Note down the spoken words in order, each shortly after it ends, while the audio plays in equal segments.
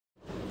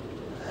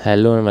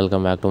Hello and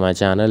welcome back to my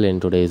channel. In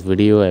today's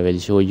video I will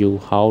show you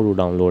how to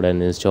download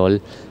and install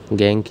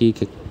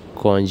GENKI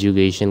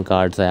Conjugation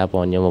Cards app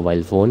on your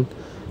mobile phone.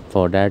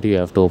 For that you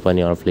have to open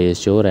your Play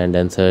Store and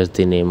then search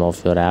the name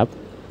of your app.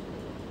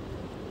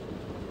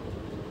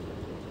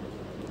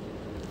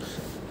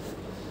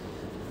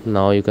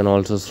 Now you can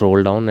also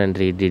scroll down and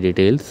read the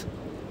details.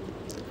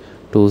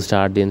 To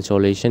start the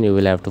installation you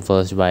will have to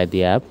first buy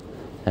the app,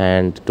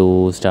 and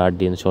to start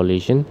the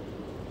installation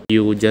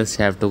you just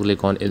have to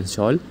click on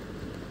install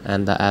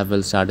and the app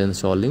will start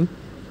installing.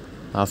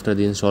 After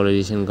the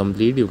installation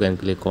complete you can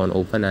click on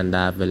open and the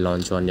app will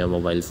launch on your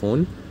mobile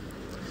phone.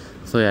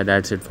 So yeah,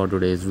 that's it for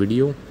today's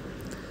video.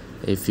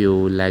 If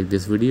you like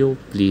this video,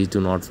 please do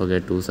not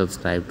forget to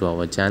subscribe to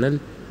our channel.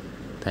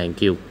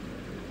 Thank you.